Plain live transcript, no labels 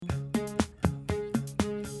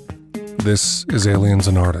This is Aliens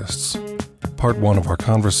and Artists, part one of our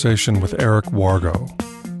conversation with Eric Wargo.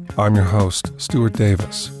 I'm your host, Stuart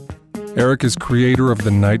Davis. Eric is creator of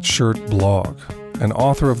the Nightshirt blog and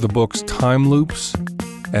author of the books Time Loops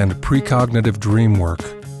and Precognitive Dream Work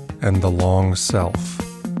and The Long Self.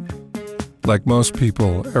 Like most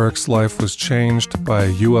people, Eric's life was changed by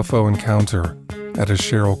a UFO encounter at a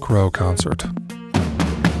Sheryl Crow concert.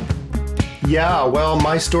 Yeah, well,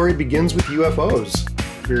 my story begins with UFOs,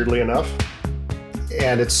 weirdly enough.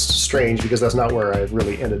 And it's strange because that's not where I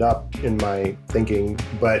really ended up in my thinking.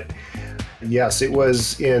 But yes, it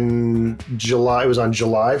was in July. It was on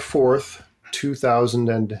July 4th,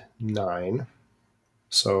 2009.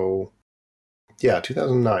 So, yeah,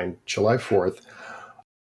 2009, July 4th.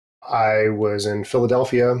 I was in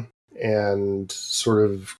Philadelphia and sort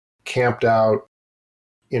of camped out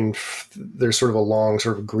there's sort of a long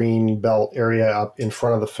sort of green belt area up in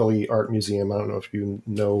front of the Philly Art Museum. I don't know if you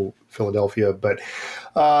know Philadelphia, but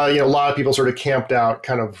a lot of people sort of camped out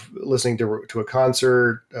kind of listening to a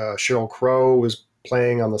concert. Sheryl Crow was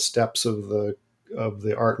playing on the steps of the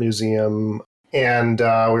art museum. And we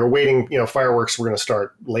were waiting, fireworks were going to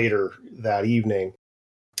start later that evening.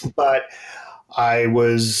 But I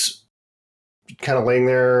was kind of laying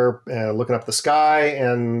there looking up the sky,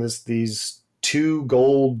 and these two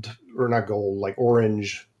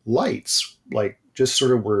orange lights, like just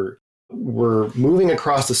sort of were moving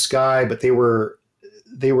across the sky, but it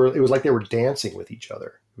was like they were dancing with each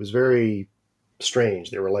other. It was very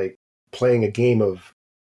strange. They were like playing a game of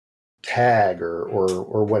tag or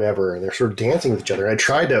whatever, and they're sort of dancing with each other. And I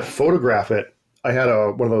tried to photograph it. I had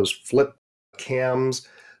one of those flip cams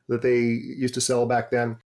that they used to sell back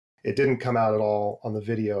then. It didn't come out at all on the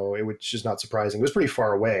video, which is not surprising. It was pretty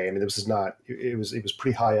far away. I mean, it was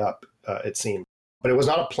pretty high up, it seemed. But it was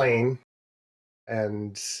not a plane,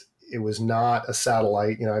 and it was not a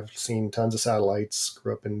satellite. I've seen tons of satellites,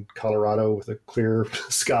 grew up in Colorado with the clear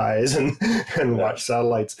skies and watched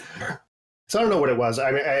satellites. So I don't know what it was.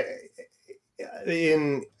 I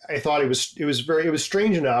mean, I thought it was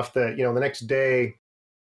strange enough that, the next day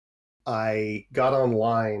I got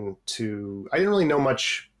online I didn't really know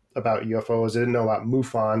much about UFOs. I didn't know about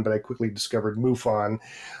MUFON, but I quickly discovered MUFON.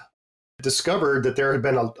 Discovered that there had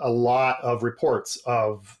been a lot of reports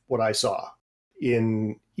of what I saw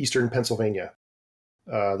in eastern Pennsylvania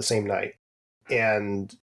the same night.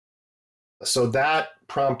 And so that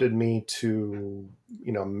prompted me to,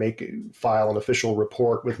 file an official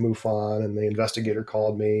report with MUFON, and the investigator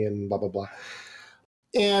called me and blah, blah, blah.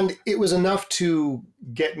 And it was enough to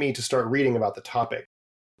get me to start reading about the topic.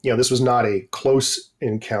 This was not a close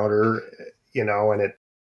encounter, and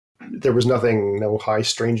there was no high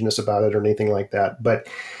strangeness about it or anything like that. But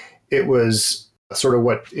it was sort of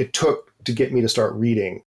what it took to get me to start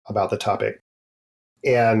reading about the topic.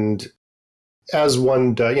 And as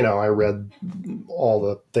one, I read all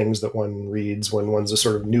the things that one reads when one's a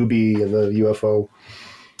sort of newbie in the UFO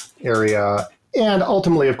area. And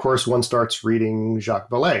ultimately, of course, one starts reading Jacques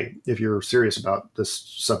Vallée, if you're serious about this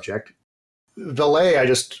subject. Vallée, I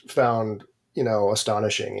just found,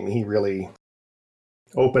 astonishing, and he really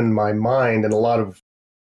opened my mind in a lot of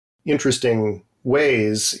interesting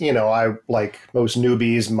ways. I, like most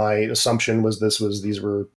newbies, my assumption was these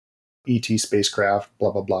were ET spacecraft,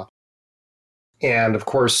 blah, blah, blah. And of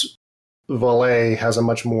course, Vallée has a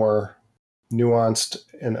much more nuanced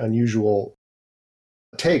and unusual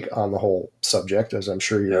take on the whole subject, as I'm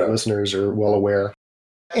sure your listeners are well aware.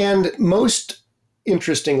 And most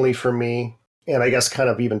interestingly for me, and I guess kind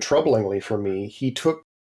of even troublingly for me, he took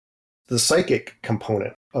the psychic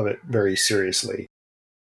component of it very seriously.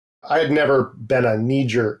 I had never been a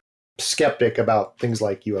knee-jerk skeptic about things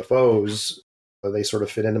like UFOs. They sort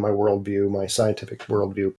of fit into my worldview, my scientific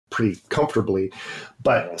worldview, pretty comfortably.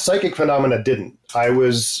 But psychic phenomena didn't.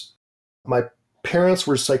 My parents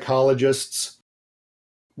were psychologists,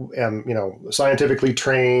 and, scientifically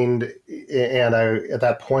trained, and I, at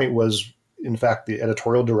that point, was in fact the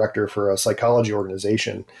editorial director for a psychology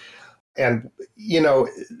organization. And,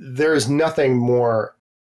 there is nothing more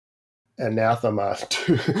anathema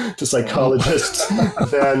to psychologists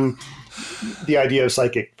than the idea of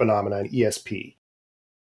psychic phenomena and ESP.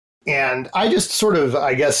 And I just sort of,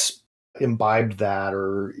 I guess, imbibed that,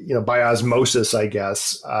 or, by osmosis, I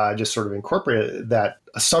guess, just sort of incorporated that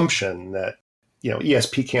assumption that,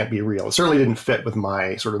 ESP can't be real. It certainly didn't fit with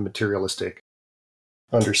my sort of materialistic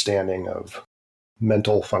understanding of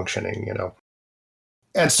mental functioning,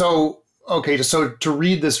 And so, to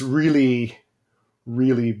read this really,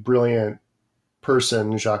 really brilliant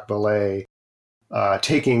person, Jacques Vallée,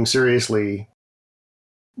 taking seriously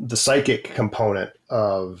the psychic component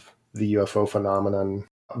of the UFO phenomenon,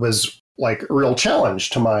 was like a real challenge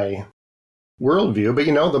to my worldview. But,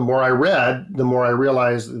 the more I read, the more I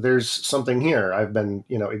realized there's something here I've been,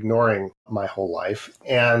 ignoring my whole life.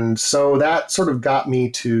 And so that sort of got me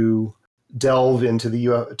to delve into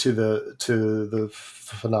the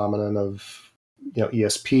phenomenon of,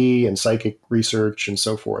 ESP and psychic research and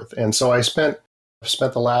so forth. And so I spent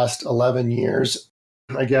the last 11 years,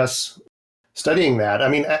 I guess, studying that. I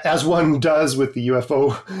mean, as one does with the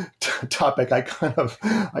UFO topic, I kind of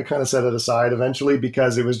set it aside eventually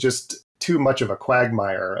because it was just too much of a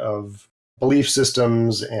quagmire of belief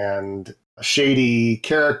systems and shady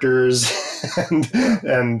characters,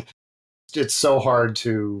 and it's so hard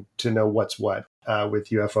to know what's what with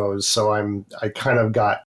UFOs. So I kind of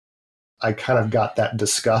got that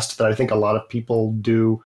disgust that I think a lot of people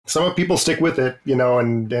do. Some people stick with it,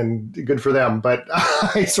 and good for them. But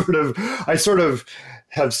I sort of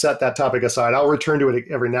have set that topic aside. I'll return to it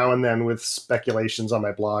every now and then with speculations on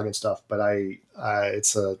my blog and stuff. But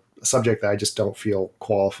it's a subject that I just don't feel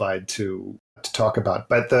qualified to talk about.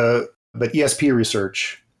 But ESP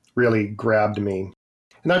research really grabbed me.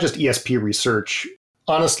 And not just ESP research.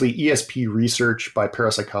 Honestly, ESP research by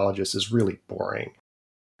parapsychologists is really boring.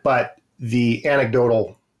 But the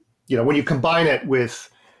anecdotal, when you combine it with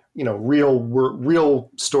real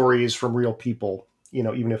stories from real people,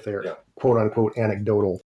 even if they're quote unquote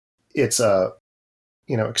anecdotal, it's a,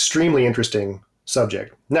 extremely interesting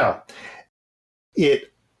subject. Now,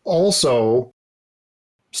 it also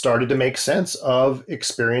started to make sense of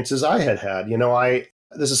experiences I had.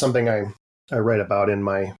 This is something I write about in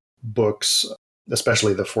my books,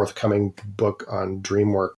 especially the forthcoming book on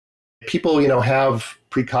dream work. People, have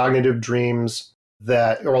precognitive dreams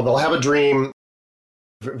or they'll have a dream,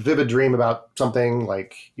 vivid dream about something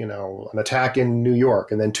like, an attack in New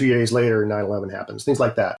York. And then 2 days later, 9/11 happens, things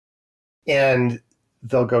like that. And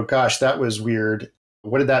they'll go, gosh, that was weird.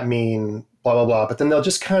 What did that mean? Blah, blah, blah. But then they'll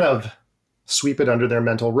just kind of sweep it under their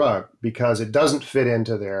mental rug because it doesn't fit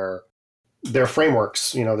into their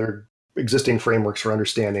frameworks, their existing frameworks for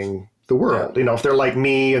understanding the world. If they're like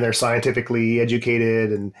me and they're scientifically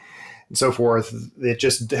educated and so forth, it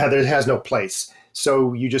has no place.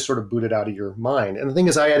 So you just sort of boot it out of your mind. And the thing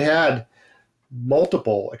is, I had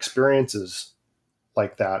multiple experiences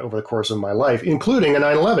like that over the course of my life, including a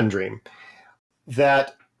 9/11 dream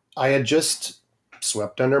that I had just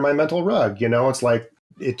swept under my mental rug. It's like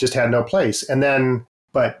it just had no place. And then,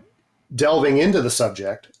 but delving into the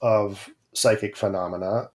subject of psychic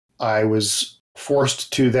phenomena, I was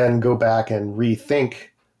forced to then go back and rethink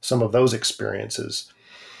some of those experiences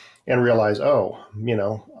and realize,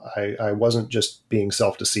 I wasn't just being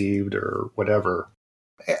self-deceived or whatever.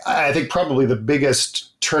 I think probably the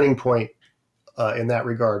biggest turning point in that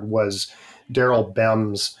regard was Daryl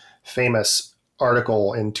Bem's famous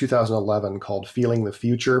article in 2011 called Feeling the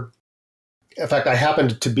Future. In fact, I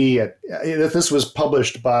happened to be this was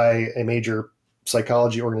published by a major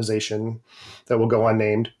psychology organization that will go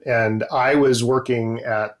unnamed. And I was working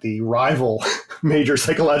at the rival major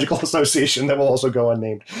psychological association that will also go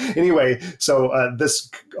unnamed. Anyway, so this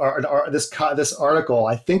article,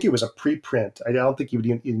 I think it was a preprint. I don't think it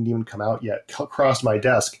didn't even come out yet, crossed my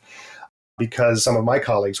desk because some of my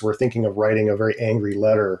colleagues were thinking of writing a very angry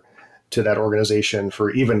letter to that organization for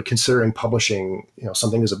even considering publishing,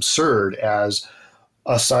 something as absurd as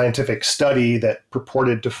a scientific study that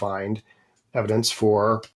purported to find evidence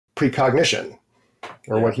for precognition,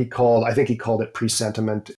 or what he called it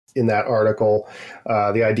presentiment in that article.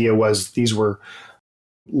 The idea was these were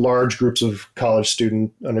large groups of college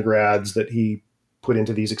student undergrads that he put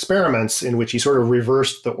into these experiments in which he sort of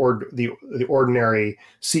reversed the ordinary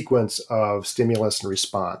sequence of stimulus and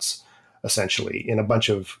response, essentially, in a bunch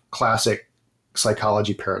of classic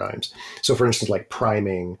psychology paradigms. So, for instance, like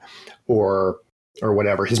priming or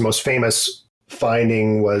whatever. His most famous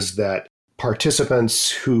finding was that participants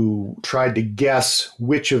who tried to guess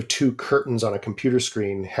which of two curtains on a computer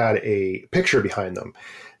screen had a picture behind them,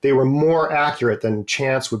 they were more accurate than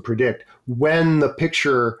chance would predict when the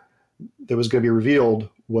picture that was going to be revealed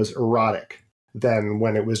was erotic than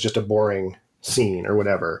when it was just a boring scene or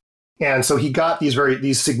whatever. And so he got these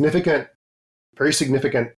very significant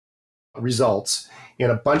results in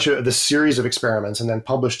a bunch of the series of experiments and then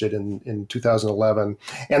published it in 2011.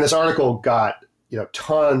 And this article got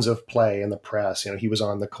tons of play in the press. He was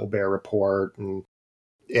on the Colbert Report and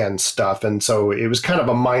stuff. And so it was kind of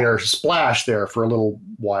a minor splash there for a little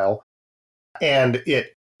while. And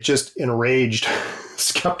it just enraged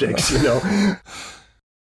skeptics,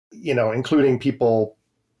 including people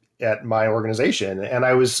at my organization. And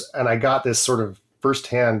I got this sort of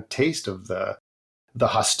firsthand taste of the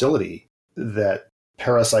hostility that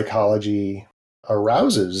parapsychology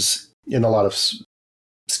arouses in a lot of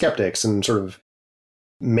skeptics and sort of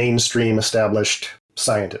mainstream established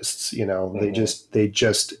scientists. They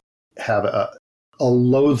just have a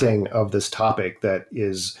loathing of this topic that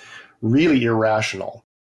is really irrational.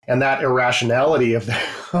 And that irrationality of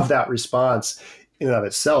that response in and of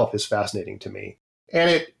itself is fascinating to me.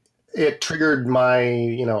 And it triggered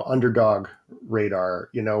my, underdog radar.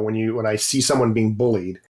 When I see someone being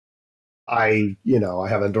bullied, I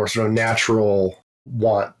have a sort of natural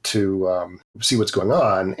want to see what's going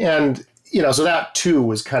on. And, so that too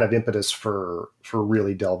was kind of impetus for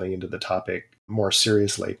really delving into the topic more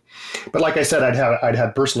seriously. But like I said, I'd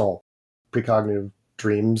had personal precognitive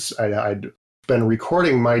dreams. I'd been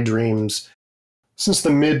recording my dreams since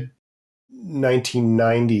the mid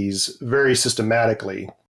 1990s very systematically,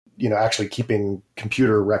 actually keeping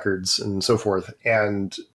computer records and so forth,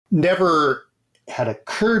 and never had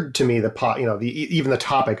occurred to me even the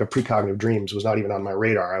topic of precognitive dreams was not even on my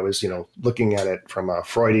radar. I was, looking at it from a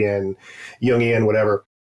Freudian, Jungian, whatever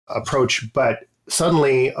approach, but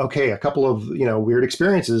suddenly, a couple of, weird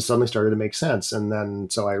experiences suddenly started to make sense. And then,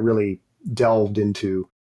 so I really delved into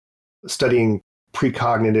studying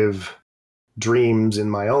precognitive dreams in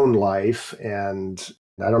my own life. And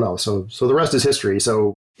I don't know. So the rest is history.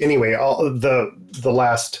 So anyway, all the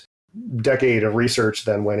last decade of research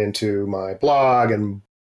then went into my blog and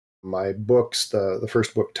my books, the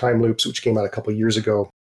first book, Time Loops, which came out a couple of years ago.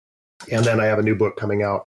 And then I have a new book coming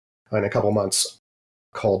out in a couple months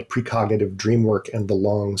called Precognitive Dreamwork and the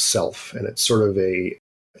Long Self. And it's sort of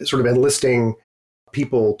enlisting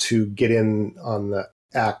people to get in on the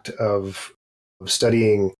act of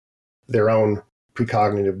studying their own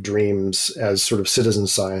precognitive dreams as sort of citizen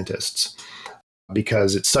scientists,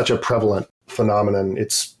 because it's such a prevalent phenomenon.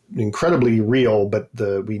 It's incredibly real, but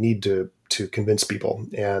we need to convince people.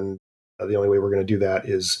 And the only way we're going to do that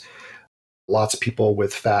is lots of people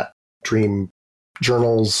with fat dream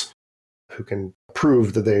journals who can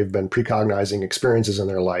prove that they've been precognizing experiences in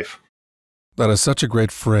their life. That is such a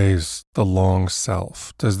great phrase, the long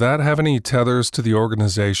self. Does that have any tethers to the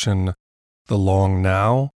organization, the long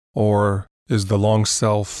now, or is the long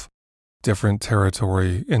self different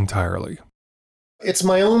territory entirely? It's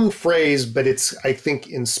my own phrase, but it's, I think,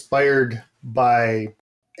 inspired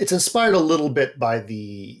a little bit by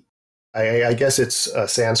I guess it's a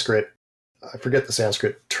Sanskrit. I forget the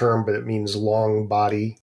Sanskrit term, but it means long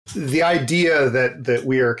body. The idea that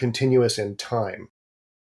we are continuous in time.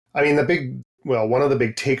 I mean, one of the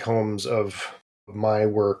big take-homes of my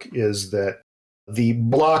work is that the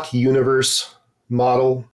block universe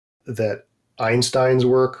model that Einstein's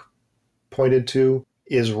work pointed to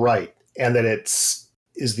is right, and that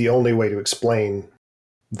is the only way to explain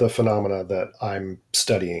the phenomena that I'm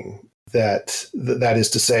studying. That is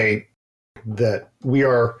to say that we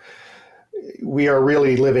are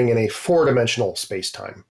really living in a four-dimensional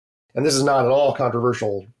space-time. And this is not at all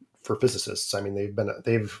controversial for physicists. I mean,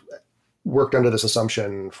 they've worked under this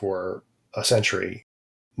assumption for a century,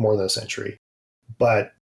 more than a century.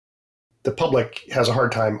 But the public has a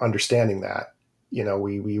hard time understanding that.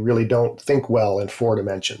 We really don't think well in four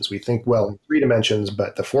dimensions. We think well in three dimensions,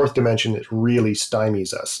 but the fourth dimension, it really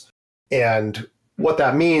stymies us. And what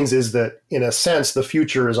that means is that, in a sense, the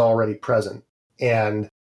future is already present. And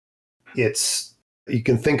you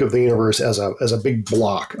can think of the universe as a big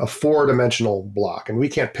block, a four-dimensional block. And we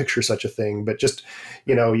can't picture such a thing, but just,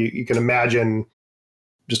 you can imagine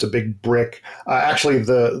just a big brick. Actually,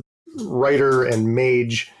 the writer and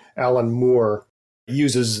mage Alan Moore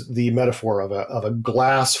uses the metaphor of a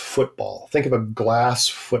glass football. Think of a glass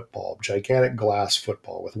football, gigantic glass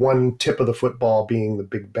football, with one tip of the football being the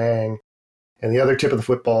Big Bang and the other tip of the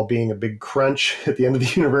football being a big crunch at the end of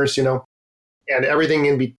the universe, and everything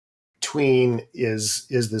in between is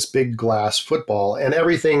this big glass football, and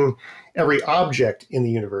every object in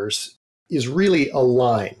the universe is really a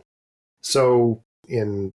line. So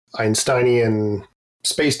in Einsteinian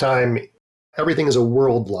space-time, everything is a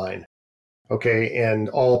world line. Okay, and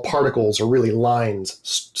all particles are really lines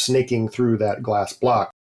snaking through that glass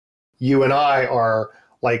block. You and I are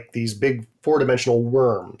like these big four-dimensional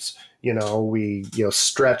worms. We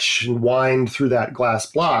stretch and wind through that glass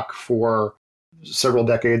block for several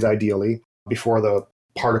decades, ideally, before the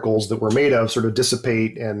particles that we're made of sort of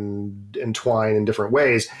dissipate and entwine in different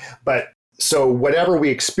ways. But so whatever we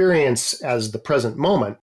experience as the present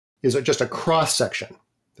moment is just a cross-section.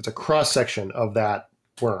 It's a cross-section of that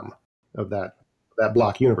worm, of that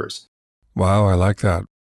block universe. Wow, I like that.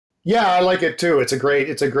 Yeah, I like it too. It's a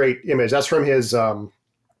great image. That's from his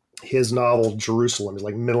novel Jerusalem, his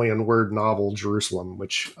like million-word novel Jerusalem,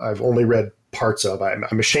 which I've only read parts of.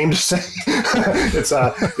 I'm ashamed to say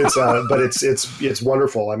but it's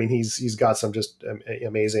wonderful. I mean, he's got some just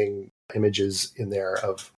amazing images in there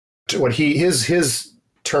of what his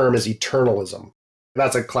term is eternalism.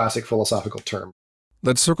 That's a classic philosophical term.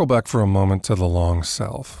 Let's circle back for a moment to the long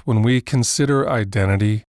self. When we consider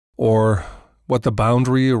identity, or what the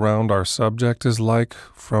boundary around our subject is like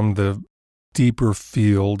from the deeper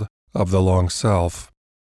field of the long self,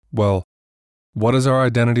 well, what is our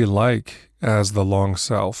identity like as the long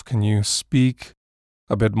self? Can you speak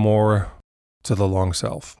a bit more to the long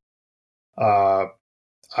self? I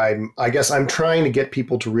guess I'm trying to get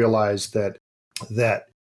people to realize that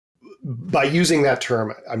by using that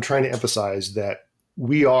term, I'm trying to emphasize that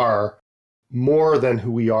we are more than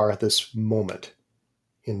who we are at this moment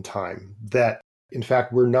in time. That, in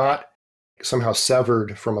fact, we're not somehow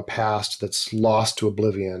severed from a past that's lost to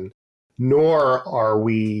oblivion, nor are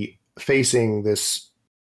we facing this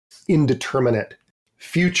indeterminate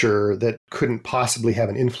future that couldn't possibly have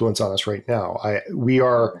an influence on us right now.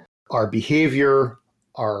 Our behavior,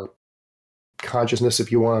 our consciousness,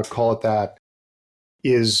 if you want to call it that,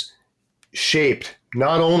 is shaped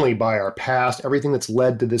not only by our past, everything that's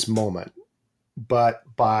led to this moment, but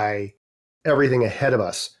by everything ahead of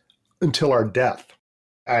us until our death.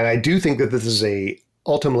 And I do think that this is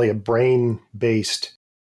ultimately a brain-based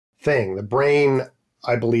thing. The brain,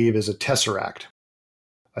 I believe, is a tesseract.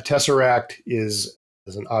 A tesseract is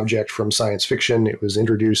an object from science fiction. It was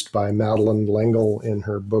introduced by Madeleine L'Engle in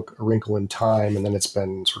her book A Wrinkle in Time, and then it's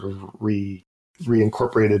been sort of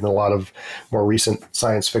reincorporated in a lot of more recent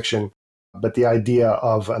science fiction. But the idea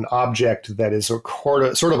of an object that is sort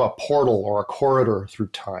of a portal or a corridor through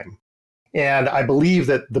time. And I believe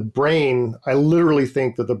that I literally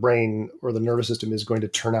think that the brain or the nervous system is going to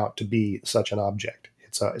turn out to be such an object.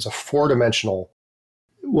 It's a four-dimensional,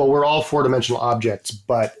 well, we're all four-dimensional objects,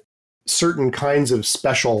 but certain kinds of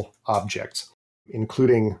special objects,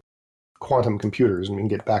 including quantum computers, and we can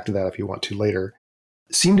get back to that if you want to later,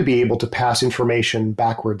 seem to be able to pass information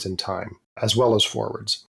backwards in time as well as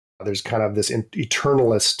forwards. There's kind of this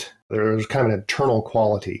there's kind of an eternal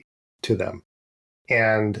quality to them.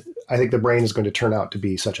 And I think the brain is going to turn out to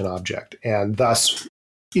be such an object. And thus,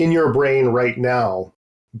 in your brain right now,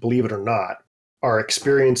 believe it or not, are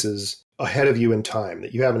experiences ahead of you in time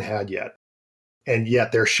that you haven't had yet. And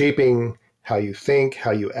yet they're shaping how you think,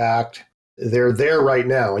 how you act. They're there right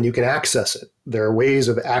now, and you can access it. There are ways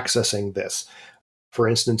of accessing this. For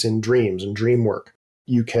instance, in dreams and dream work,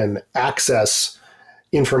 you can access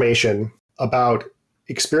information about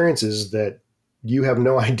experiences that you have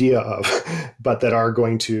no idea of, but that are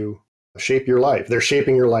going to shape your life. They're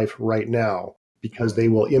shaping your life right now because they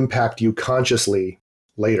will impact you consciously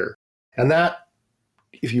later. And that,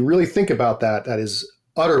 if you really think about that, that is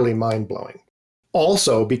utterly mind-blowing.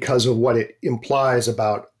 Also because of what it implies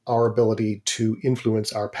about our ability to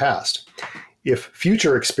influence our past. If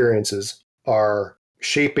future experiences are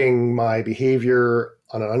shaping my behavior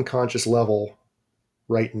on an unconscious level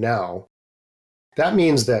right now, that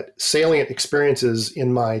means that salient experiences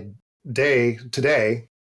in my day today,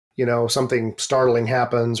 something startling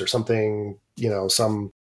happens or something,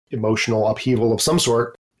 some emotional upheaval of some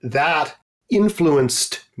sort, that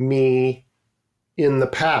influenced me in the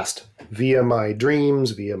past via my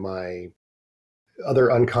dreams, via my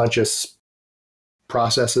other unconscious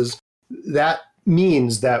processes. That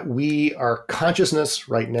means that our consciousness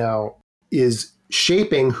right now is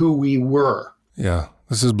shaping who we were. Yeah,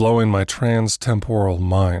 this is blowing my trans-temporal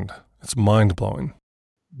mind. It's mind-blowing.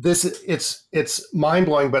 It's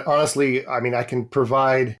mind-blowing, but honestly, I mean, I can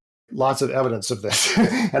provide lots of evidence of this.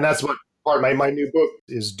 And that's what part of my new book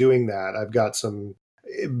is doing that. I've got some,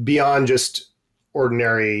 beyond just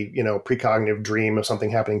ordinary, precognitive dream of something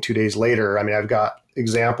happening 2 days later. I mean, I've got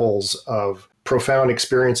examples of profound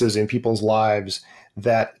experiences in people's lives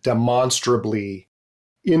that demonstrably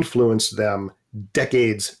influenced them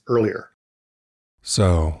decades earlier.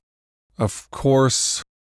 So, of course,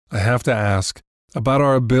 I have to ask about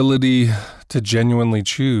our ability to genuinely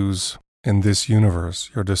choose in this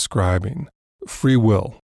universe you're describing. Free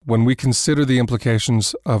will. When we consider the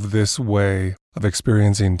implications of this way of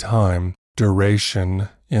experiencing time, duration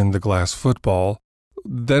in the glass football,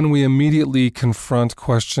 then we immediately confront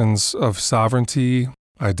questions of sovereignty,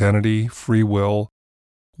 identity, free will.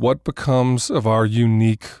 What becomes of our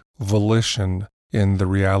unique volition in the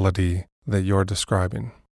reality that you're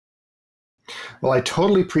describing? Well, I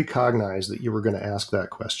totally precognized that you were going to ask that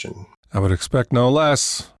question. I would expect no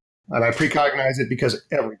less. And I precognize it because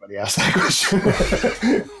everybody asked that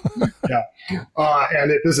question. Yeah.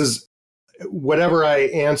 This is whatever I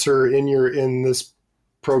answer in this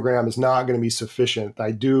program is not going to be sufficient.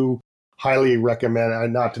 I do highly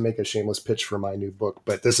recommend, not to make a shameless pitch for my new book,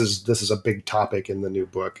 but this is a big topic in the new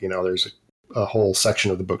book. There's a whole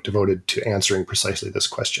section of the book devoted to answering precisely this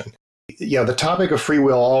question. The topic of free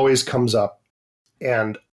will always comes up.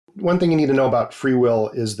 And one thing you need to know about free will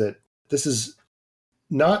is that this is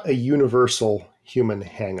not a universal human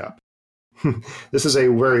hang-up. This is a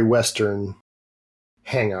very Western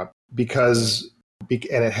hang-up because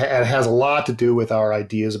it has a lot to do with our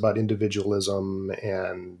ideas about individualism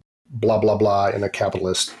and blah, blah, blah in a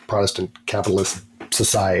Protestant capitalist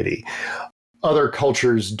society. Other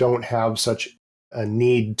cultures don't have such a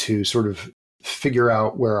need to sort of figure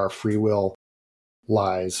out where our free will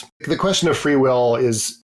lies. The question of free will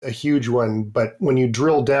is a huge one, but when you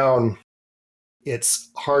drill down, it's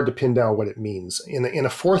hard to pin down what it means. In a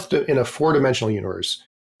four-dimensional universe,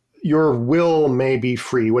 your will may be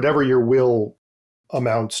free. Whatever your will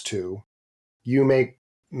amounts to, you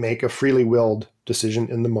make a freely willed decision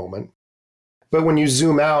in the moment. But when you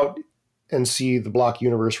zoom out and see the block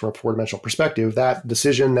universe from a four-dimensional perspective, that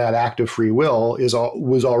decision, that act of free will,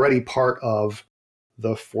 was already part of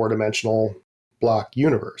the four-dimensional block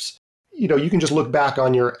universe. You can just look back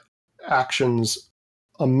on your actions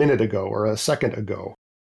a minute ago or a second ago.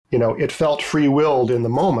 It felt free-willed in the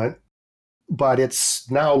moment, but it's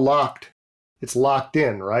now locked. It's locked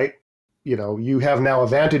in, right? You have now a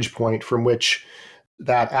vantage point from which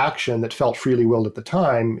that action that felt freely willed at the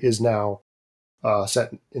time is now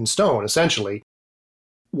set in stone, essentially.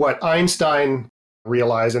 What Einstein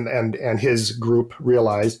realized and his group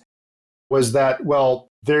realized was that, well,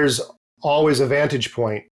 there's always a vantage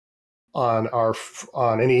point on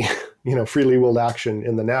any freely willed action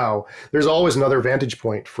in the now. There's always another vantage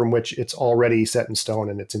point from which it's already set in stone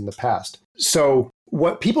and it's in the past. So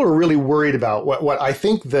what people are really worried about, what I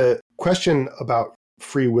think the question about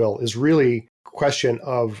free will is really a question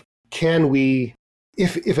of, can we,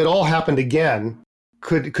 if it all happened again,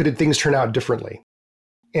 could things turn out differently?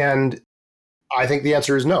 And I think the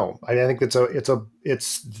answer is no. I think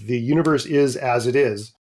it's the universe is as it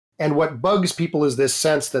is. And what bugs people is this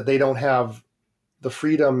sense that they don't have the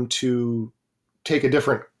freedom to take a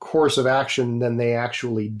different course of action than they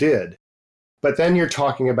actually did. But then you're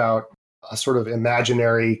talking about a sort of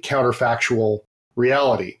imaginary counterfactual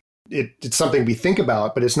reality. It's something we think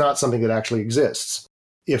about, but it's not something that actually exists.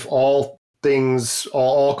 If all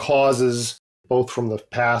causes, both from the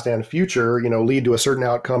past and future, lead to a certain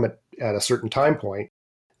outcome at a certain time point,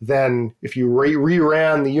 then if you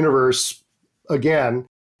reran the universe again,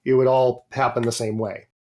 it would all happen the same way.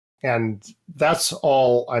 And that's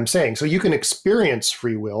all I'm saying. So you can experience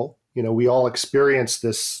free will. We all experience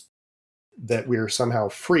this, that we're somehow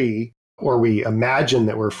free, or we imagine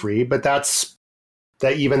that we're free, but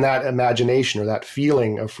even that imagination or that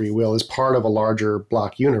feeling of free will is part of a larger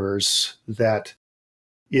block universe that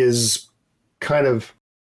is kind of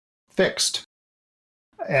fixed.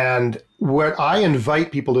 And what I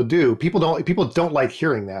invite people to do, people don't like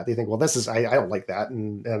hearing that. They think, well, I don't like that.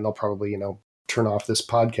 And they'll probably, turn off this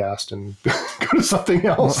podcast and go to something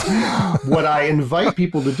else. What I invite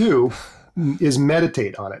people to do is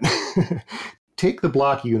meditate on it. Take the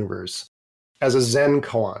block universe as a Zen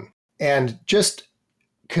koan and just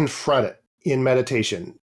confront it in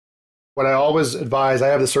meditation. What I always advise, I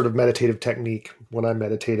have this sort of meditative technique when I'm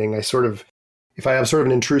meditating. If I have sort of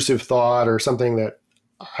an intrusive thought or something that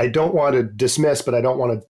I don't want to dismiss, but I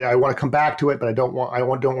want to come back to it, but I don't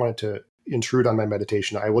want it to intrude on my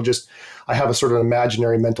meditation. I have a sort of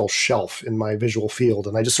imaginary mental shelf in my visual field,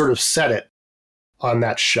 and I just sort of set it on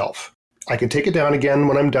that shelf. I can take it down again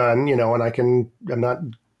when I'm done, and I'm not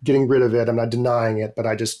getting rid of it. I'm not denying it, but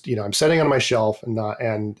I just, I'm setting it on my shelf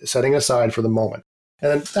and setting aside for the moment.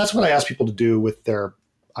 And then that's what I ask people to do with their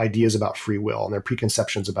ideas about free will and their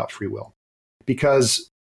preconceptions about free will. Because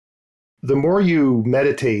the more you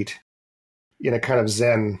meditate in a kind of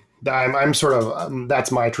Zen, I'm sort of,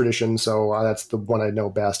 that's my tradition, so that's the one I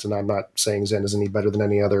know best, and I'm not saying Zen is any better than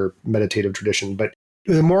any other meditative tradition, but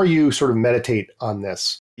the more you sort of meditate on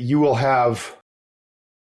this, you will have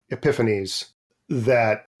epiphanies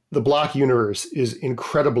that the block universe is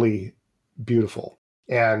incredibly beautiful.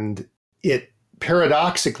 And it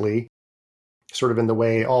paradoxically, sort of in the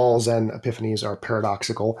way all Zen epiphanies are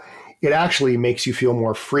paradoxical, it actually makes you feel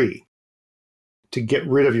more free to get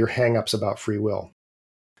rid of your hang-ups about free will.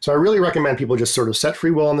 So I really recommend people just sort of set free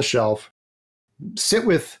will on the shelf, sit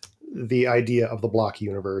with the idea of the block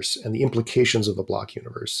universe and the implications of the block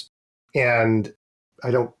universe. And I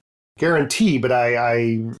don't guarantee, but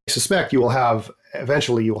I suspect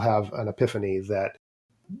eventually you'll have an epiphany that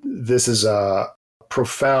this is a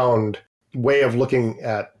profound way of looking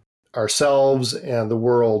at ourselves and the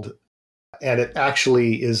world And it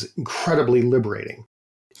actually is incredibly liberating.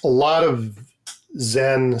 A lot of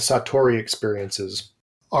Zen Satori experiences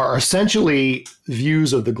are essentially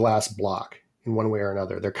views of the glass block in one way or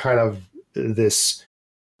another. They're kind of this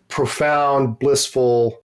profound,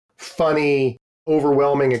 blissful, funny,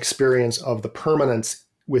 overwhelming experience of the permanence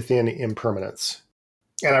within impermanence.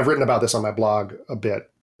 And I've written about this on my blog a bit,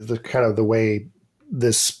 the kind of the way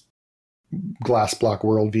this glass block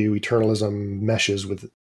worldview, eternalism, meshes with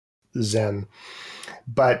Zen.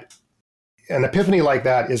 But an epiphany like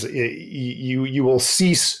that is you will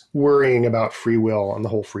cease worrying about free will and the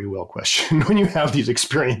whole free will question when you have these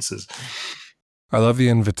experiences. I love the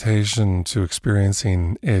invitation to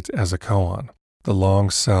experiencing it as a koan, the long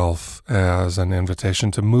self as an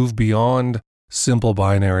invitation to move beyond simple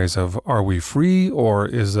binaries of are we free or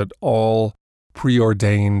is it all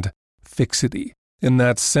preordained fixity? In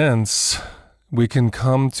that sense, we can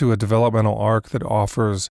come to a developmental arc that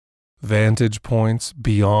offers vantage points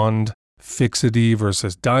beyond fixity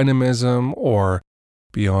versus dynamism or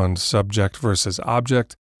beyond subject versus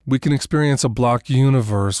object. We can experience a block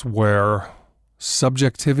universe where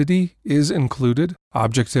subjectivity is included,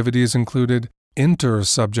 objectivity is included,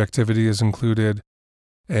 intersubjectivity is included,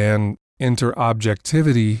 and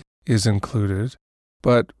interobjectivity is included,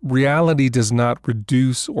 but reality does not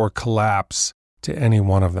reduce or collapse to any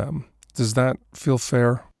one of them. Does that feel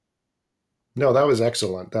fair? No, that was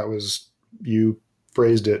excellent. You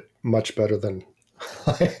phrased it much better than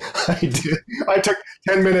I did. I took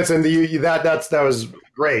 10 minutes and that was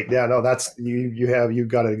great. Yeah, no, you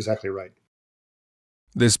got it exactly right.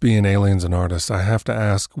 This being Aliens and Artists, I have to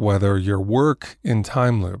ask whether your work in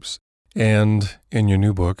time loops and in your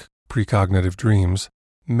new book, Precognitive Dreams,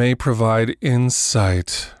 may provide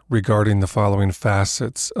insight regarding the following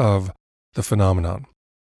facets of the phenomenon,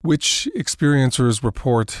 which experiencers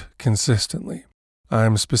report consistently.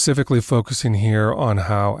 I'm specifically focusing here on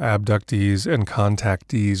how abductees and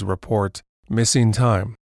contactees report missing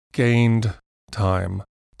time, gained time,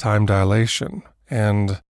 time dilation,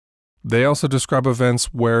 and they also describe events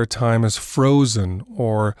where time is frozen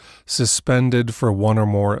or suspended for one or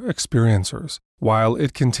more experiencers, while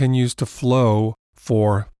it continues to flow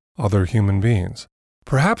for other human beings.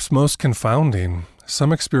 Perhaps most confounding, some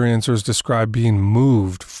experiencers describe being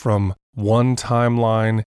moved from one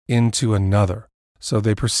timeline into another. So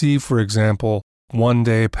they perceive, for example, one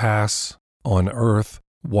day pass on Earth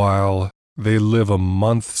while they live a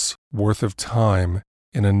month's worth of time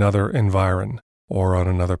in another environ, or on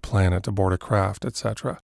another planet aboard a craft,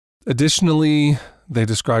 etc. Additionally, they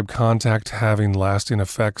describe contact having lasting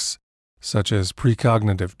effects such as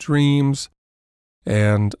precognitive dreams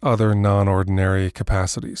and other non-ordinary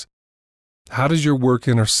capacities. How does your work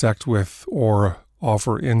intersect with or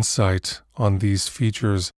offer insight on these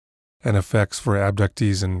features and effects for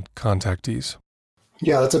abductees and contactees?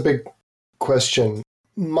 Yeah, that's a big question.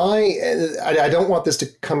 I don't want this to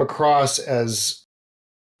come across as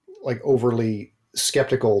like overly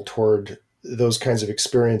skeptical toward those kinds of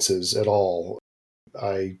experiences at all.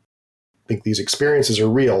 I think these experiences are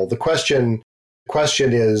real. The question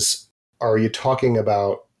is, are you talking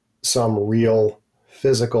about some real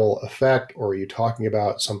physical effect, or are you talking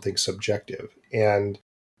about something subjective? And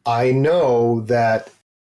I know that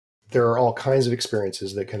there are all kinds of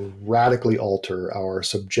experiences that can radically alter our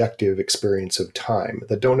subjective experience of time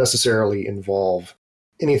that don't necessarily involve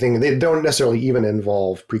anything. They don't necessarily even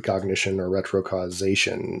involve precognition or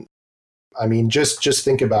retrocausation. I mean, just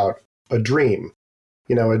think about a dream.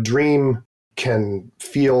 A dream can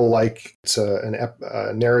feel like it's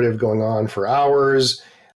a narrative going on for hours.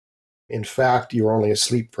 In fact, you're only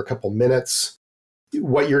asleep for a couple minutes.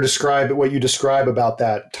 What you describe about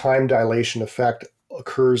that time dilation effect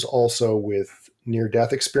occurs also with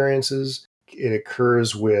near-death experiences. It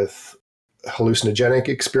occurs with hallucinogenic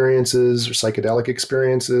experiences or psychedelic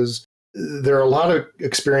experiences. There are a lot of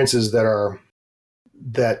experiences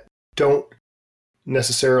that don't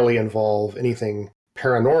necessarily involve anything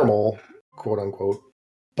paranormal, quote unquote,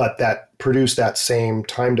 but that produce that same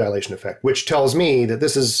time dilation effect, which tells me that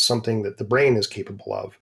this is something that the brain is capable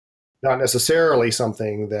of, not necessarily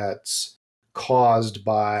something that's caused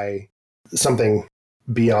by something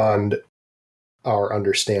beyond our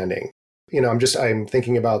understanding. I'm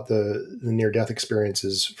thinking about the near-death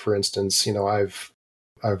experiences, for instance. I've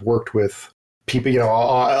worked with people,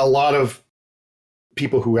 a lot of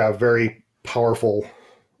people who have very powerful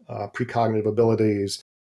precognitive abilities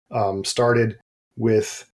started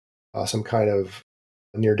with some kind of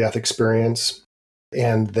near-death experience,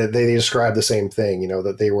 and that they described the same thing,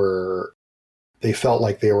 that they felt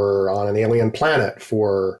like they were on an alien planet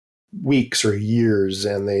for weeks or years,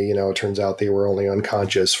 and they, it turns out they were only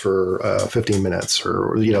unconscious for 15 minutes,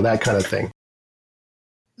 or that kind of thing.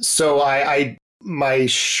 So my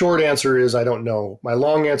short answer is I don't know. My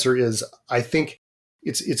long answer is I think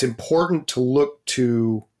it's important to look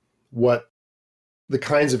to what the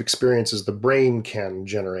kinds of experiences the brain can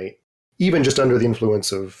generate, even just under the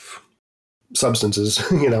influence of substances,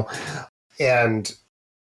 and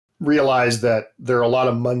realize that there are a lot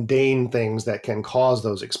of mundane things that can cause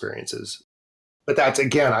those experiences. But that's,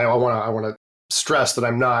 again, I want to stress that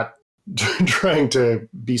I'm not trying to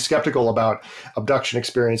be skeptical about abduction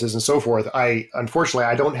experiences and so forth. Unfortunately,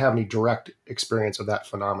 I don't have any direct experience of that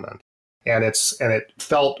phenomenon. And it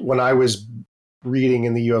felt, when I was reading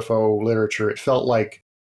in the UFO literature, it felt like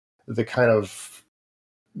the kind of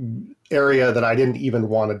area that I didn't even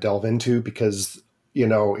want to delve into, because,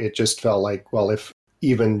 it just felt like, well, if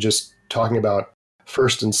even just talking about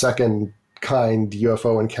first and second kind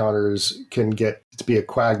UFO encounters can get to be a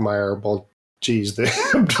quagmire, well, geez, the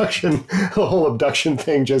whole abduction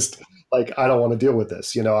thing, just like, I don't want to deal with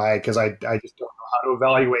this, because I just don't know how to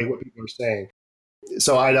evaluate what people are saying.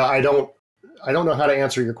 So I don't know how to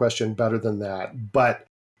answer your question better than that, but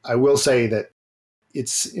I will say that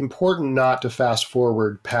it's important not to fast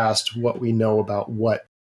forward past what we know about what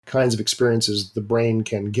kinds of experiences the brain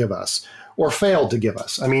can give us or fail to give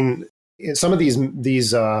us. I mean, in some of these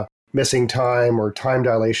missing time or time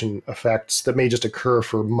dilation effects that may just occur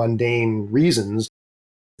for mundane reasons,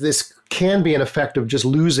 this can be an effect of just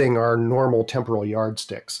losing our normal temporal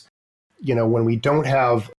yardsticks. When we don't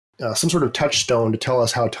have some sort of touchstone to tell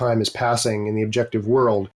us how time is passing in the objective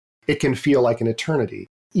world, it can feel like an eternity.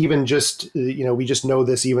 Even just, we just know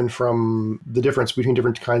this even from the difference between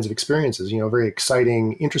different kinds of experiences, very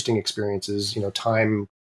exciting, interesting experiences, time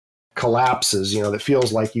collapses, that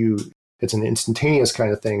feels like it's an instantaneous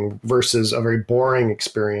kind of thing, versus a very boring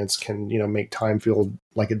experience can, make time feel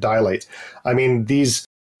like it dilates. I mean, these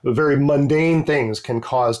very mundane things can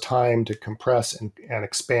cause time to compress and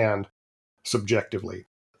expand subjectively.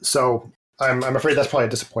 So I'm afraid that's probably a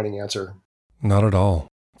disappointing answer. Not at all.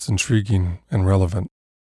 It's intriguing and relevant.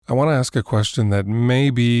 I want to ask a question that may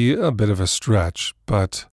be a bit of a stretch,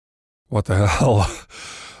 but what the hell?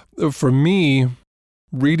 For me,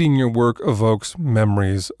 reading your work evokes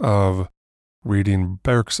memories of reading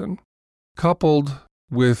Bergson, coupled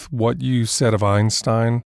with what you said of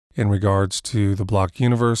Einstein in regards to the block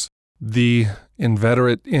universe. The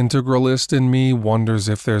inveterate integralist in me wonders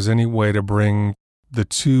if there's any way to bring the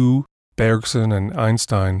two, Bergson and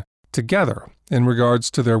Einstein, together in regards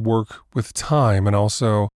to their work with time. And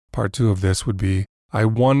also, part two of this would be, I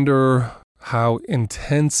wonder how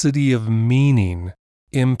intensity of meaning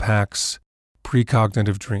impacts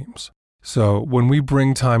precognitive dreams. So when we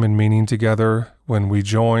bring time and meaning together, when we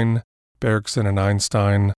join Bergson and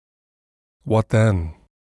Einstein, what then?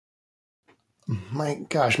 My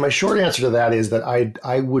gosh, my short answer to that is that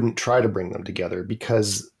I wouldn't try to bring them together,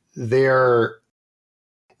 because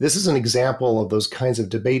this is an example of those kinds of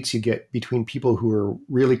debates you get between people who are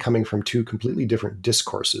really coming from two completely different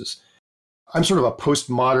discourses. I'm sort of a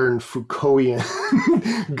postmodern Foucaultian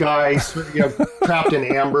guy, trapped in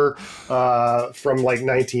amber from like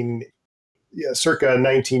circa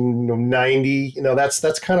 1990.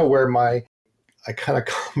 That's kind of where I kind of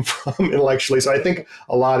come from intellectually. So I think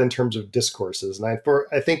a lot in terms of discourses, and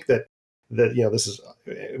I think that this is,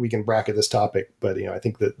 we can bracket this topic, but I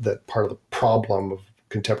think that part of the problem of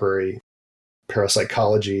contemporary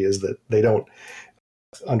parapsychology is that they don't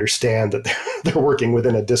understand that they're working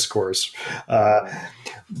within a discourse.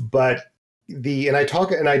 But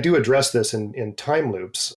I do address this in Time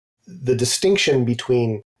Loops, the distinction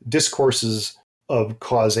between discourses of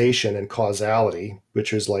causation and causality,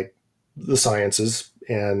 which is like the sciences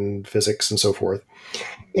and physics and so forth,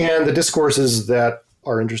 and the discourses that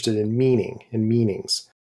are interested in meaning and meanings.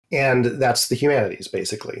 And that's the humanities,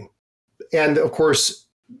 basically. And of course,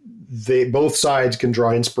 both sides can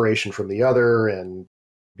draw inspiration from the other and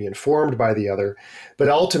be informed by the other. But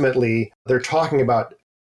ultimately, they're talking about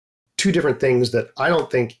two different things that I don't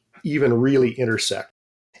think even really intersect.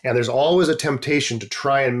 And there's always a temptation to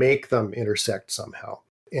try and make them intersect somehow.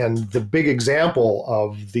 And the big example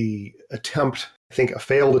of the attempt, I think a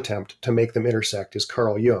failed attempt to make them intersect, is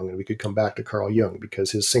Carl Jung. And we could come back to Carl Jung,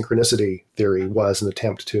 because his synchronicity theory was an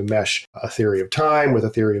attempt to mesh a theory of time with a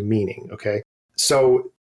theory of meaning. Okay.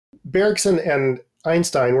 So Bergson and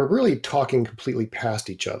Einstein were really talking completely past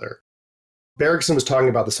each other. Bergson was talking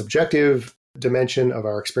about the subjective dimension of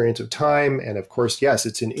our experience of time. And of course, yes,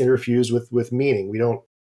 it's interfused with meaning.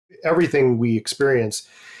 Everything we experience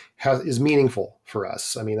is meaningful for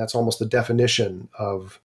us. I mean, that's almost the definition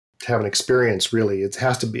of have an experience, really. It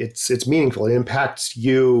has to be, it's meaningful. It impacts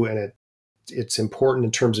you, and it's important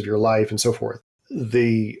in terms of your life and so forth.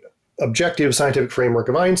 The objective scientific framework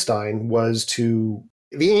of Einstein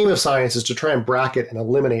the aim of science is to try and bracket and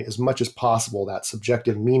eliminate as much as possible that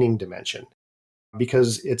subjective meaning dimension.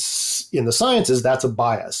 Because it's in the sciences, that's a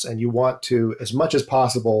bias, and you want to, as much as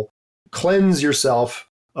possible, cleanse yourself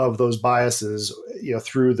of those biases,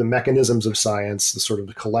 through the mechanisms of science, the sort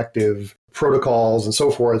of collective protocols and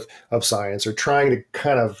so forth of science, or trying to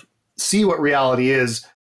kind of see what reality is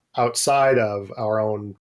outside of our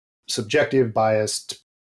own subjective biased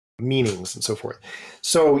meanings and so forth.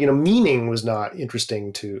 So, meaning was not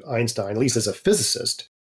interesting to Einstein, at least as a physicist.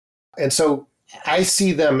 And so I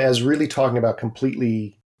see them as really talking about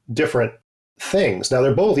completely different things. Now,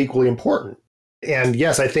 they're both equally important. And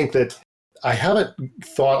yes, I think that I haven't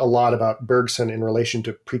thought a lot about Bergson in relation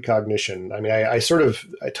to precognition. I mean, I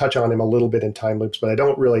touch on him a little bit in Time Loops, but I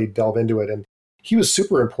don't really delve into it. And he was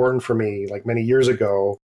super important for me like many years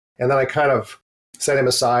ago. And then I kind of set him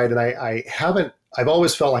aside, and I've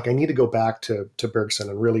always felt like I need to go back to Bergson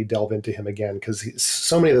and really delve into him again, because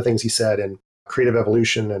so many of the things he said in Creative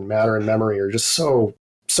Evolution and Matter and Memory are just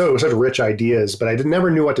such rich ideas, but I never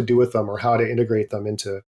knew what to do with them or how to integrate them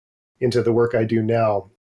into the work I do now.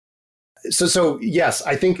 So yes,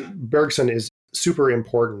 I think Bergson is super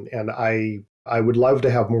important, and I would love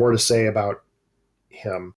to have more to say about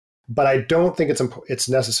him, but I don't think it's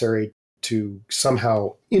necessary to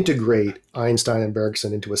somehow integrate Einstein and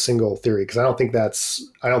Bergson into a single theory, because I don't think that's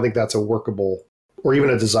a workable or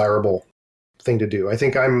even a desirable thing to do. I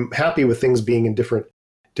think I'm happy with things being in different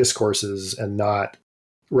discourses and not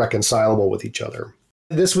reconcilable with each other.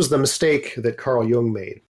 This was the mistake that Carl Jung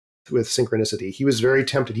made with synchronicity. He was very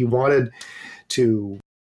tempted. He wanted to,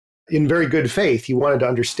 in very good faith, he wanted to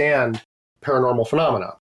understand paranormal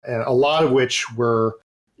phenomena, and a lot of which were,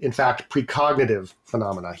 in fact, precognitive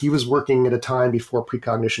phenomena. He was working at a time before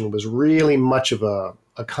precognition was really much of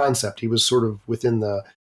a concept. He was sort of within the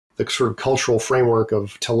sort of cultural framework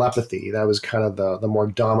of telepathy. That was kind of the more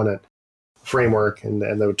dominant framework, and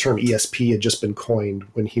the term ESP had just been coined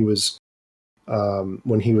when he was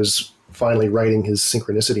finally writing his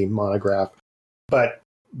synchronicity monograph. But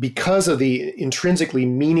because of the intrinsically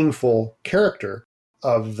meaningful character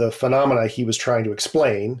of the phenomena he was trying to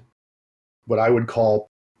explain, what I would call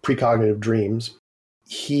precognitive dreams,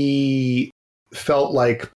 he felt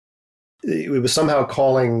like it was somehow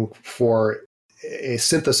calling for a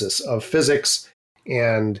synthesis of physics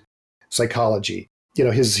and psychology.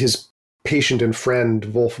 His patient and friend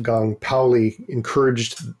Wolfgang Pauli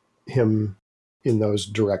encouraged him in those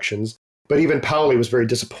directions, but even Pauli was very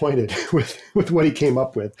disappointed with what he came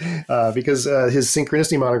up with, because his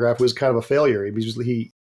synchronicity monograph was kind of a failure.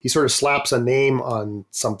 He sort of slaps a name on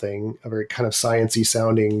something, a very kind of sciencey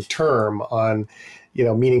sounding term on,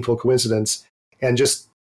 meaningful coincidence, and just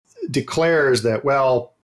declares that,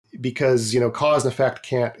 well, because, cause and effect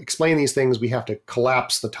can't explain these things, we have to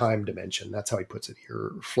collapse the time dimension. That's how he puts it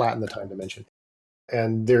here, flatten the time dimension.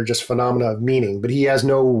 And they're just phenomena of meaning, but he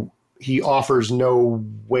offers no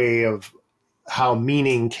way of how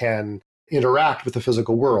meaning can interact with the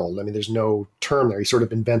physical world. I mean, there's no term there. He sort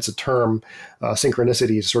of invents a term,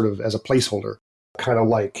 synchronicity, sort of as a placeholder, kind of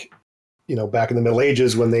like, back in the Middle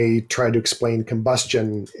Ages when they tried to explain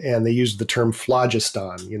combustion and they used the term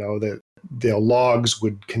phlogiston, that the logs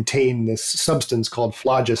would contain this substance called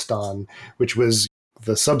phlogiston, which was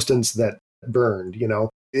the substance that burned.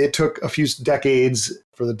 It took a few decades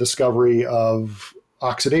for the discovery of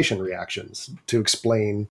oxidation reactions to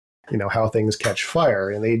explain how things catch fire,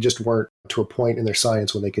 and they just weren't to a point in their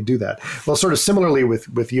science when they could do that. Well, sort of similarly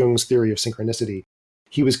with Jung's theory of synchronicity,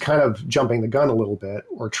 he was kind of jumping the gun a little bit,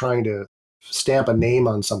 or trying to stamp a name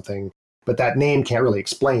on something, but that name can't really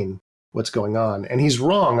explain what's going on. And he's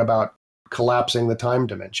wrong about collapsing the time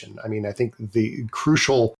dimension. I mean, I think the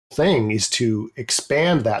crucial thing is to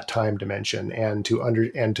expand that time dimension and to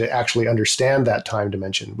actually understand that time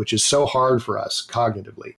dimension, which is so hard for us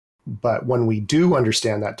cognitively. But when we do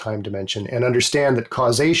understand that time dimension and understand that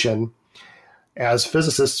causation, as many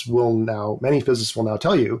physicists will now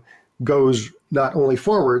tell you, goes not only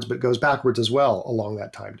forwards, but goes backwards as well along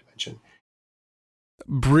that time dimension.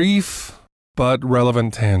 Brief but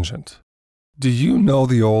relevant tangent. Do you know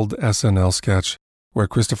the old SNL sketch where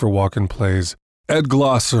Christopher Walken plays Ed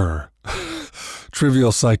Glosser,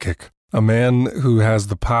 trivial psychic, a man who has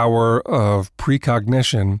the power of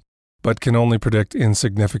precognition but can only predict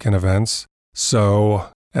insignificant events? So,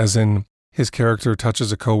 as in, his character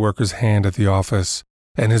touches a coworker's hand at the office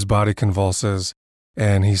and his body convulses,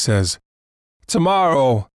 and he says,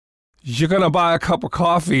 "Tomorrow, you're gonna buy a cup of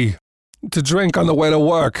coffee to drink on the way to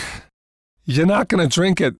work. You're not going to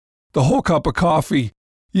drink it, the whole cup of coffee.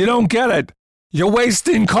 You don't get it. You're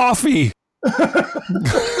wasting coffee.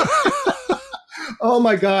 Oh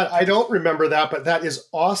my God. I don't remember that, but that is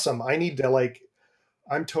awesome. I need to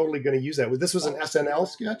I'm totally going to use that. This was an SNL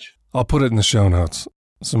sketch? I'll put it in the show notes.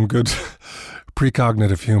 Some good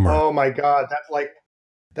precognitive humor. Oh my God.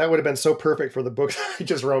 That would have been so perfect for the book I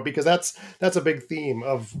just wrote, because that's a big theme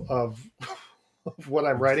of what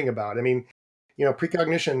I'm writing about. I mean,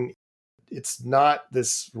 precognition, it's not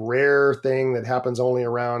this rare thing that happens only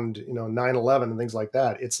around, 9/11 and things like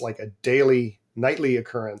that. It's like a daily, nightly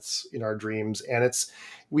occurrence in our dreams. And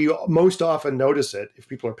we most often notice it if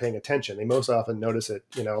people are paying attention. They most often notice it,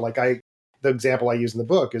 the example I use in the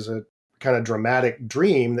book is a kind of dramatic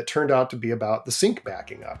dream that turned out to be about the sink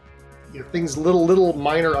backing up. Things, little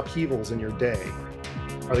minor upheavals in your day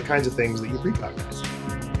are the kinds of things that you precognize.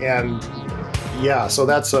 And yeah, so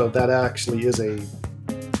that actually is a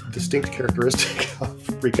distinct characteristic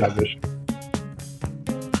of precognition.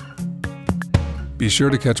 Be sure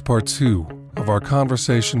to catch part 2 of our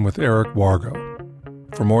conversation with Eric Wargo.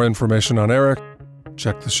 For more information on Eric,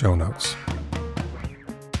 check the show notes.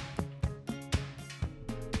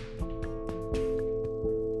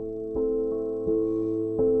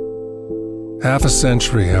 Half a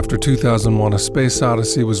century after 2001: A Space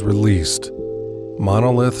Odyssey was released,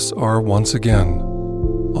 monoliths are once again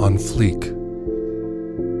on fleek.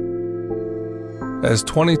 As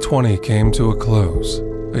 2020 came to a close,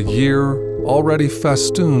 a year already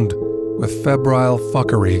festooned with febrile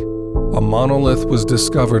fuckery, a monolith was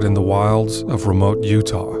discovered in the wilds of remote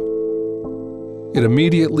Utah. It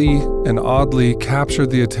immediately and oddly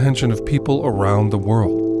captured the attention of people around the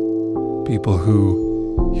world, people who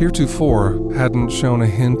heretofore hadn't shown a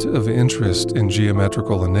hint of interest in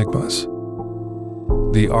geometrical enigmas.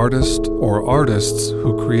 The artist or artists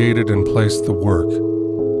who created and placed the work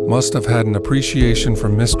must have had an appreciation for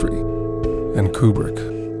mystery and Kubrick.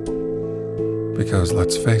 Because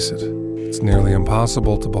let's face it, it's nearly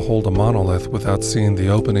impossible to behold a monolith without seeing the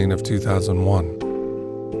opening of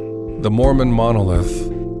 2001. The Mormon monolith,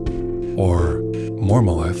 or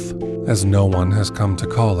Mormolith, as no one has come to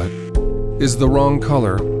call it, is the wrong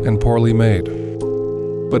color and poorly made.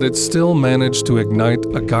 But it still managed to ignite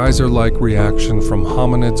a geyser-like reaction from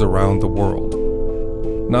hominids around the world.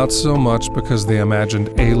 Not so much because they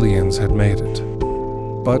imagined aliens had made it,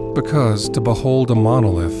 but because to behold a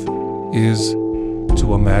monolith is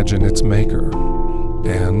to imagine its maker,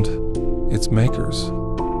 and its maker's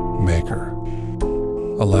maker.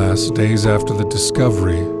 Alas, days after the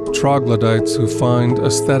discovery, troglodytes who find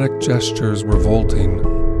aesthetic gestures revolting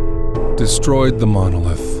destroyed the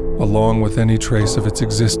monolith along with any trace of its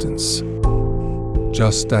existence,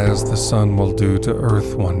 just as the sun will do to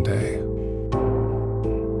Earth one day.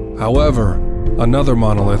 However, another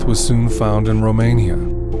monolith was soon found in Romania,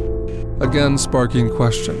 again sparking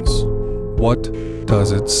questions. What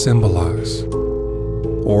does it symbolize?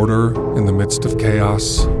 Order in the midst of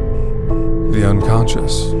chaos? The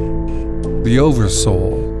unconscious? The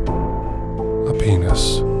oversoul? A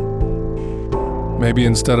penis? Maybe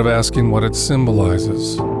instead of asking what it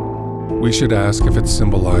symbolizes, we should ask if it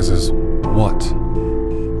symbolizes what.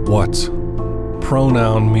 What?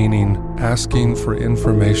 Pronoun meaning asking for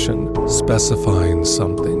information, specifying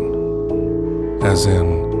something. As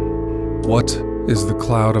in, what is the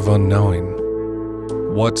cloud of unknowing?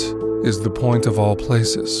 What is the point of all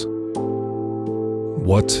places?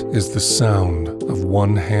 What is the sound of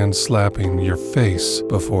one hand slapping your face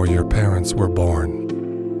before your parents were born?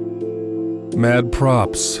 Mad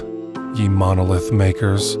props, ye monolith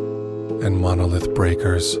makers and monolith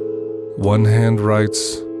breakers. One hand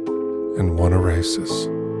writes and one erases.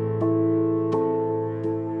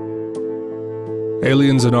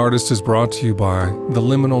 Aliens and Artists is brought to you by The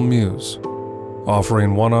Liminal Muse,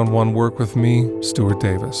 offering one-on-one work with me, Stuart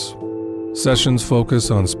Davis. Sessions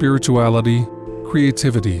focus on spirituality,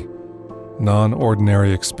 creativity,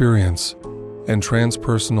 non-ordinary experience, and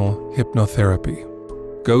transpersonal hypnotherapy.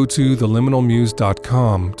 Go to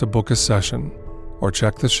theliminalmuse.com to book a session, or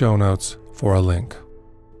check the show notes for a link.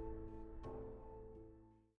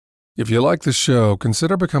 If you like the show,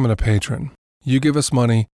 consider becoming a patron. You give us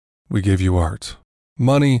money, we give you art.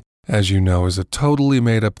 Money, as you know, is a totally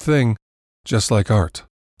made-up thing, just like art.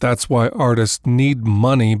 That's why artists need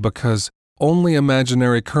money, because only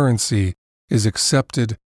imaginary currency is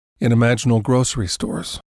accepted in imaginal grocery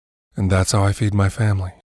stores. And that's how I feed my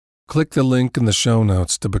family. Click the link in the show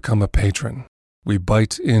notes to become a patron. We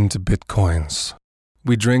bite into bitcoins.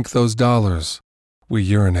 We drink those dollars. We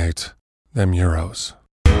urinate them euros.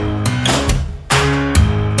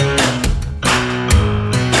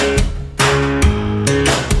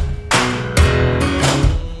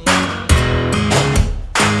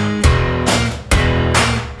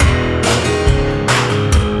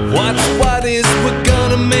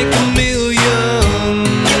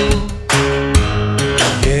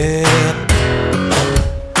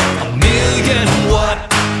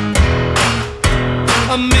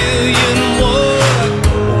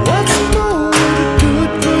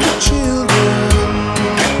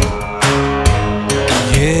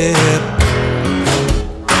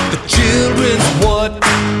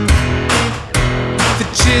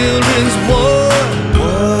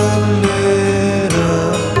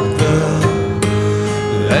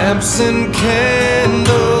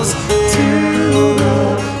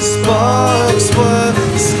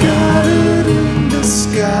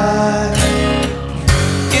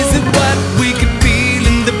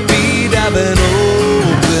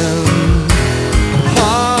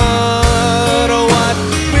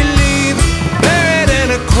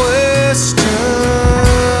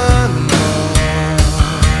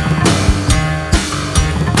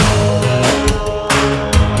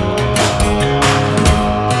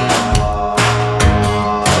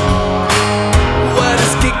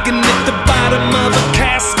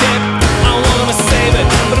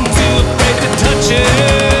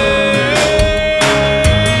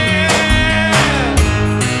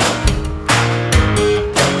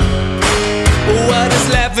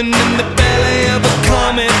 laughing in the belly of a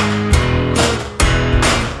comet.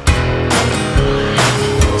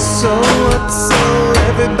 So what, so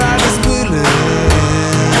everybody's willing.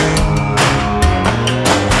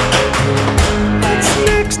 What's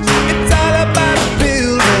next? It's all about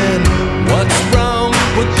building. What's wrong?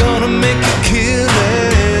 We're gonna make a killing.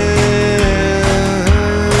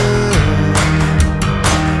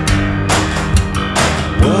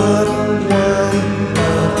 What a world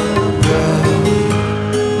of love,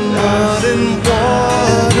 blood and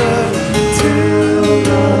water, till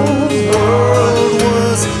the world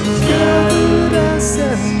was gathered us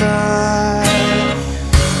at night.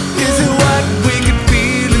 Is it what we can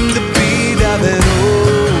feel in the beat of an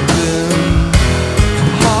open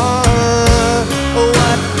heart, or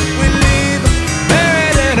what we leave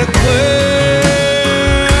buried in a question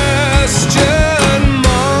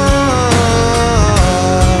mark?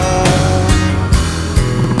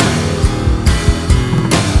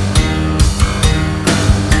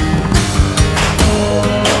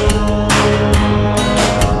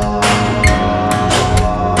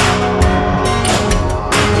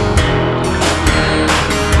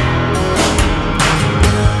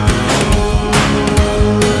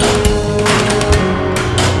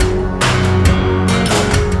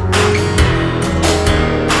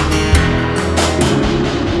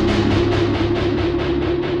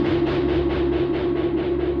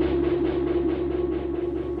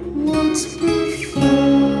 Once